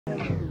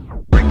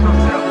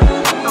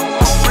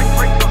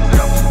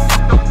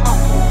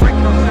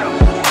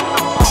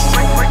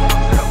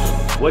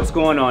What's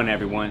going on,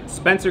 everyone?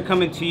 Spencer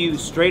coming to you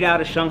straight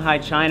out of Shanghai,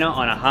 China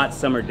on a hot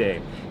summer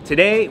day.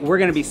 Today, we're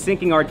gonna be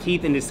sinking our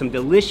teeth into some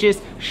delicious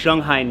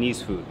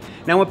Shanghainese food.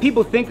 Now, when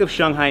people think of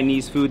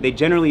Shanghainese food, they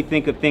generally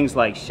think of things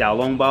like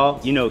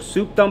xiaolongbao, you know,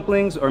 soup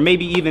dumplings, or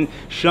maybe even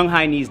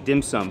Shanghainese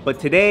dim sum. But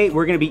today,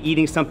 we're gonna be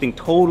eating something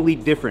totally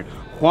different.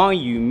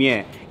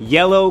 Huangyumian,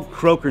 Yellow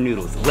Croaker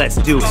Noodles. Let's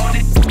do it.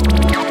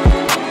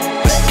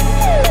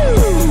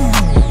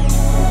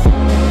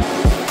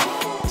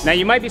 Now,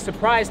 you might be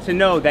surprised to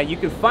know that you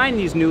can find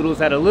these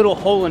noodles at a little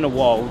hole in the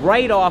wall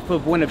right off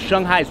of one of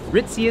Shanghai's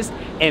ritziest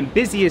and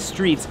busiest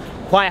streets,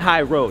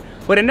 Shanghai Road.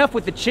 But enough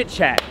with the chit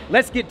chat.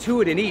 Let's get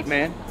to it and eat,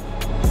 man.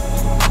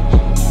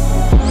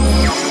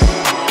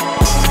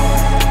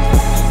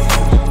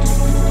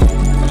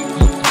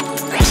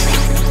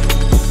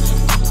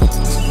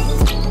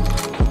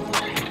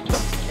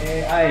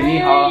 Hey, 你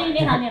好。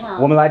你好，你好。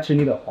我们来吃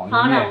你的黄鱼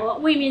面。好的，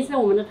味面是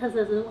我们的特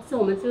色，是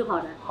我们最好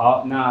的。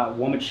好，那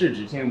我们吃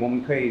之前，我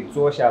们可以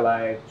坐下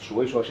来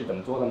说一说是怎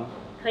么做的吗？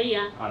可以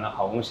啊。啊，那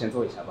好，我们先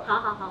做一下吧。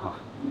好。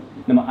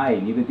那么，阿姨，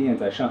你的店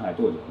在上海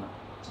多久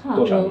呢？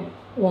多少年？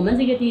我们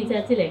这个店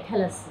在这里开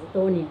了10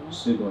多年了。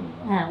10多年。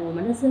哎，我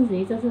们的生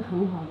意真是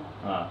很好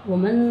的。啊。我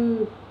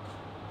们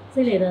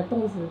这里的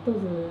东西都是。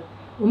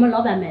我们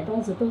老板买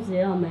东西都是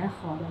要买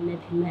好的、买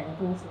品牌的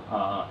东西。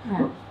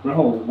然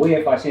后我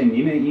也发现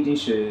你们已经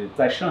是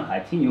在上海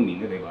挺有名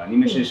的，对吧？你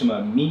们是什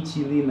么米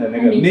其林的那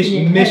个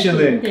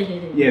Michelin？ 对。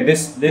Yeah,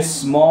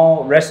 this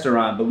small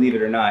restaurant, believe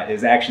it or not,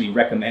 is actually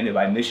recommended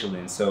by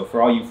Michelin. So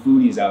for all you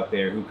foodies out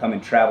there who come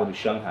and travel to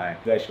Shanghai,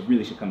 you guys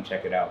really should come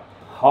check it out.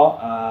 好，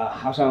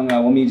好像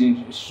我们已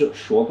经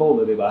说够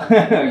了，对吧？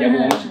要不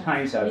我们去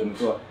看一下怎么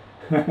做。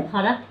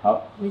好的。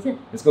好，没事。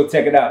Let's go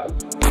check it out.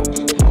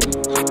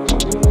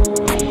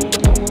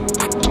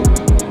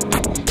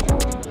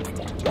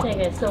 这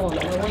个是我们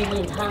的煨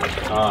面汤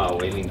啊，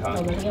煨面汤。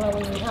我们这个煨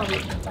面汤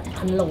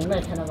很浓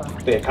的，看到吧？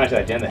对，看起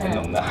来真的很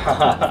浓的。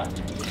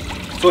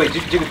所以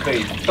这个可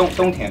以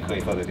冬天可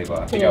以喝的，对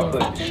吧？比较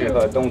适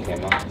合冬天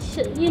吗？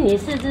是，1年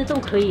4季都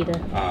可以的。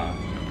啊。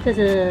这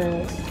是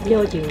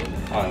料酒。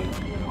啊，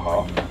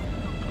好。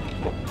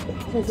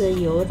这是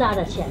油炸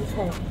的咸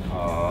菜。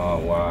哦，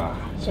哇！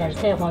咸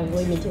菜黄鱼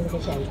煨面就是个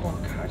咸菜。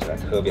看起来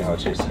特别好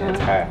吃，咸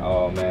菜。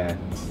哦 man。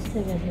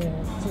这个是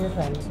鸡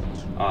粉。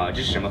啊，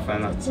这是什么粉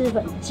呢？鸡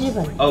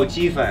粉。哦，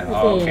鸡粉。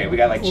Okay, we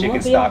got like chicken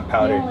stock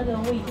powder. 那个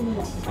味精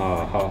的。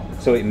啊，好，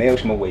所以没有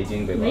什么味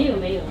精，对吧？没有。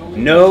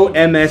No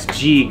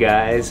MSG,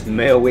 guys.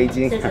 没有味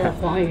精。这是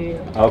黄鱼。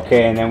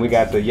Okay, and then we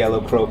got the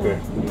yellow croaker.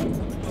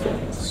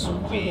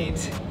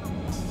 Sweet.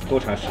 多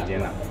长时间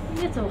呢？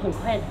这煮很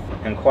快的。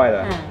很快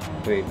的。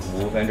对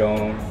，5分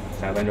钟、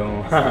3分钟。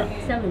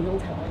3分钟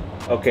才完。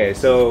Okay,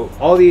 so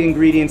all the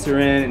ingredients are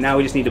in. Now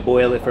we just need to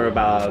boil it for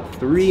about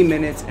 3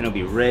 minutes and it'll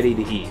be ready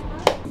to eat.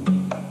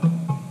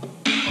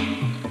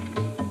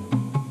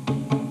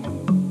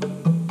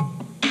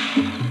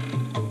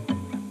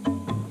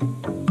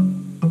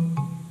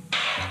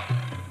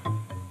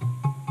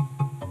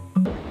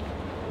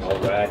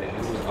 Alright, the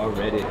noodles are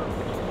ready.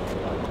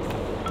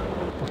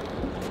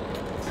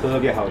 特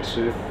别好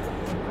吃。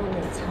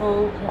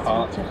葱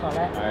就好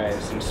了。Alright,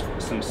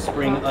 some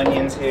spring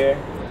onions here.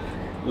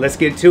 Let's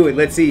get to it.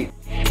 Let's eat.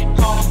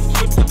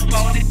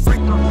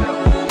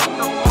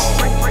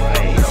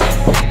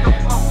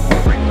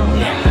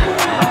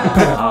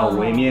 啊，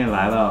煨面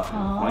来了，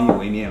黄鱼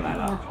煨面来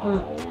了。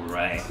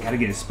Alright, gotta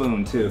get a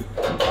spoon too.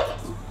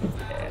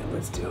 Yeah,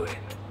 let's do it.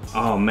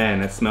 Oh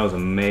man, that smells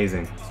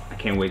amazing. I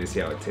can't wait to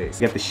see how it tastes.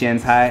 We got the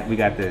Shanghai, we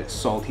got the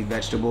salty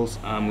vegetables.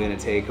 I'm gonna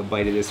take a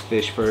bite of this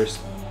fish first.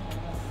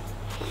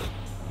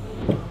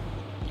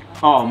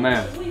 Oh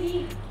man,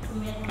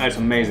 that's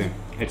amazing.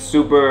 It's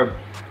super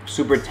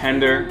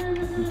tender,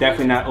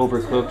 definitely not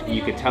overcooked.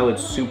 You could tell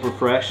it's super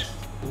fresh.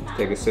 Let's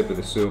take a sip of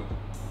the soup.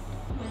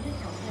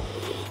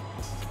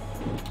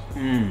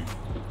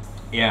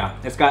 Yeah,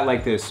 it's got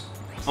like this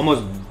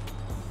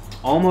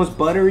almost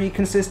buttery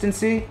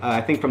consistency. I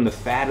think from the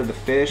fat of the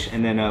fish,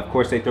 and then of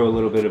course they throw a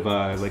little bit of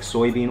like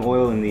soybean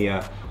oil in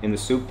the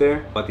soup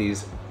there. But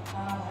these,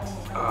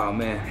 oh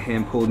man,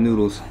 hand-pulled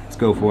noodles. Let's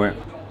go for it.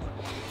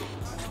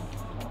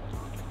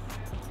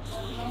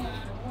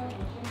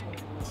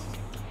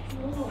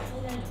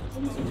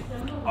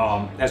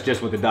 That's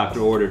just what the doctor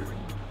ordered.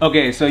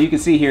 Okay, so you can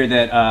see here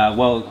that,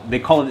 well, they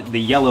call it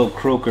the Yellow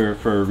Croaker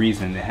for a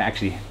reason. It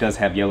actually does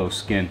have yellow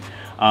skin.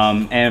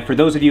 And for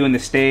those of you in the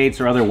States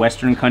or other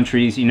Western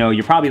countries, you know,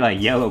 you're probably like,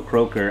 Yellow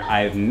Croaker,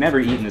 I've never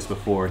eaten this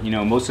before. You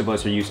know, most of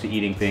us are used to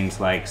eating things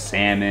like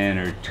salmon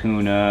or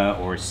tuna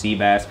or sea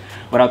bass.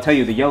 But I'll tell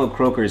you, the Yellow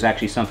Croaker is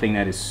actually something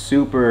that is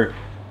super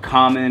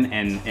common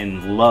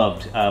and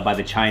loved by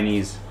the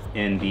Chinese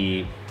in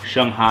the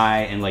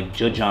Shanghai and like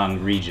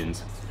Zhejiang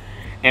regions.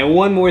 And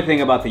one more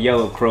thing about the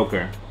Yellow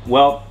Croaker.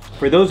 Well,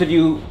 for those of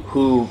you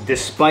who,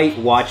 despite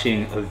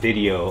watching a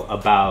video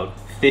about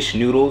fish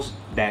noodles,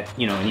 that,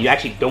 you know, and you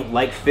actually don't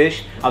like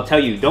fish, I'll tell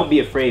you, don't be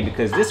afraid,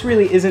 because this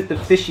really isn't the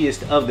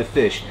fishiest of the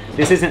fish.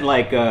 This isn't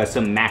like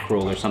some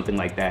mackerel or something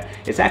like that.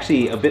 It's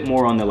actually a bit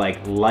more on the like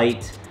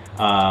light,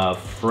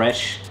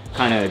 fresh,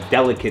 kind of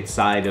delicate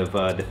side of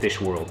the fish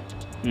world.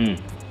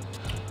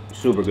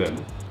 Super good.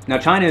 Now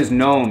China is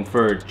known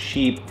for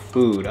cheap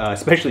food,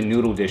 especially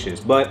noodle dishes,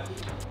 but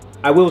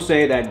I will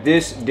say that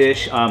this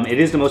dish, it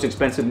is the most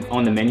expensive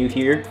on the menu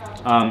here.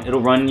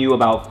 It'll run you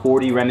about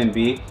 40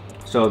 renminbi,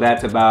 so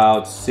that's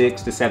about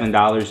 $6 to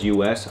 $7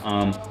 US.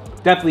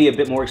 Definitely a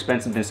bit more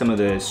expensive than some of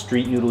the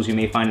street noodles you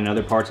may find in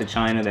other parts of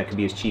China that could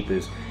be as cheap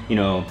as, you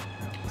know,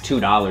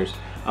 $2.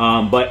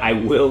 But I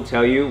will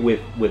tell you,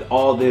 with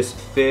all this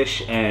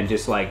fish and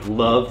just like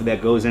love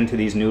that goes into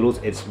these noodles,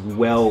 it's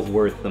well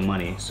worth the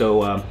money.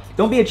 So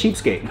don't be a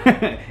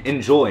cheapskate.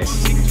 Enjoy.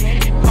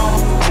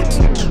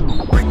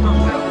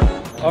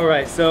 All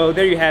right, so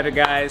there you have it,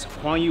 guys.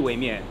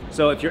 Huangyumian.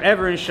 So if you're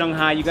ever in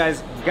Shanghai, you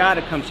guys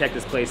gotta come check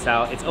this place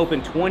out. It's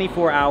open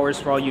 24 hours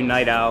for all you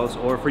night owls,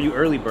 or for you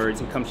early birds,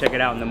 and come check it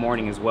out in the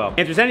morning as well.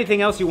 If there's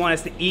anything else you want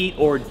us to eat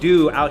or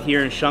do out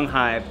here in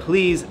Shanghai,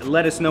 please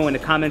let us know in the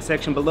comment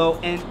section below,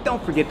 and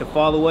don't forget to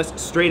follow us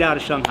straight out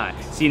of Shanghai.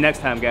 See you next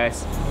time,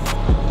 guys.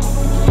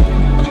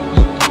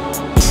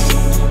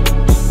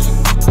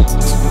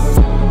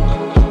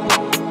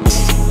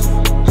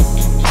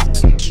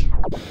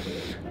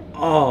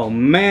 Oh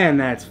man,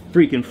 that's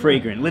freaking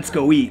fragrant. Let's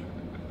go eat.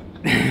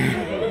 Wait,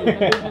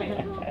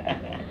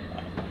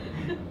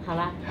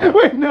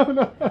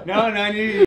 no.